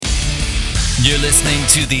You're listening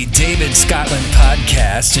to the David Scotland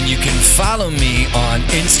Podcast, and you can follow me on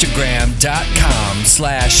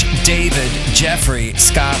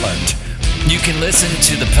Instagram.com/DavidJeffreyScotland. You can listen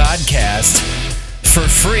to the podcast for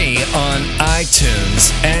free on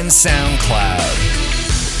iTunes and SoundCloud.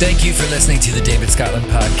 Thank you for listening to the David Scotland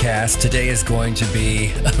Podcast. Today is going to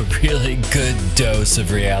be a really good dose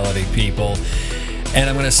of reality, people. And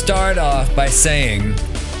I'm going to start off by saying,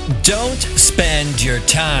 don't spend your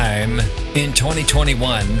time in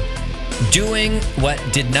 2021 doing what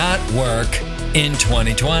did not work in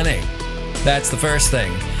 2020. That's the first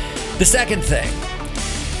thing. The second thing,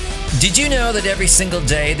 did you know that every single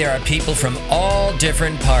day there are people from all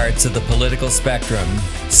different parts of the political spectrum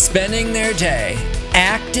spending their day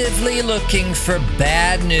actively looking for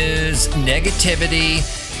bad news, negativity,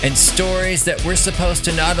 and stories that we're supposed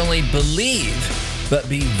to not only believe, but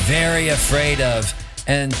be very afraid of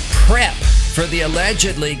and prep for the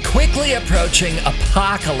allegedly quickly approaching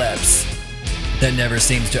apocalypse that never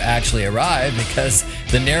seems to actually arrive because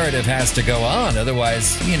the narrative has to go on.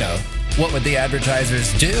 Otherwise, what would the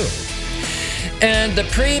advertisers do? And the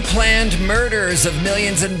pre-planned murders of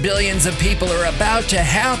millions and billions of people are about to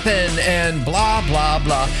happen and blah, blah,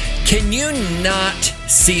 blah. Can you not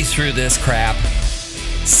see through this crap?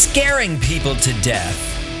 Scaring people to death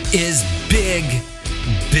is big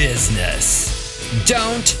business.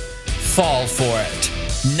 Don't fall for it.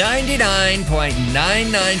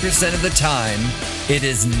 99.99% of the time, it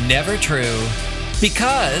is never true,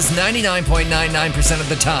 because 99.99% of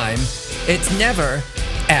the time, it's never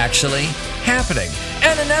actually happening.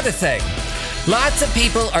 And another thing, lots of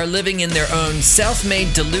people are living in their own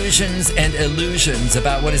self-made delusions and illusions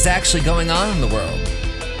about what is actually going on in the world.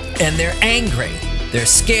 And they're angry, they're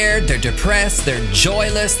scared, they're depressed, they're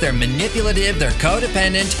joyless, they're manipulative, they're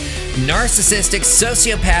codependent, narcissistic,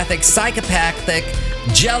 sociopathic, psychopathic,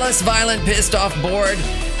 jealous, violent, pissed off, bored,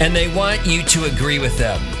 and they want you to agree with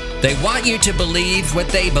them. They want you to believe what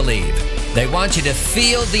they believe. They want you to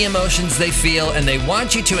feel the emotions they feel, and they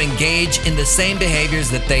want you to engage in the same behaviors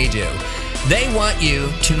that they do. They want you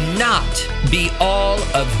to not be all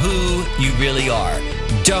of who you really are.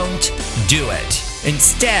 Don't do it.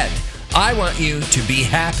 Instead, I want you to be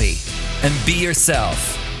happy and be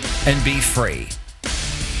yourself and be free.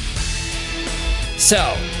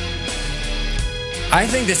 So, I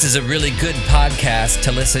think this is a really good podcast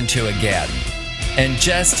to listen to again. And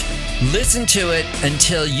just listen to it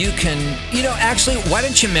until you can, actually, why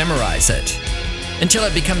don't you memorize it? Until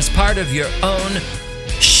it becomes part of your own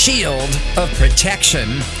shield of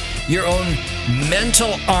protection, your own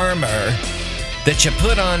mental armor that you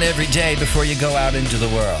put on every day before you go out into the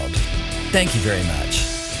world. Thank you very much.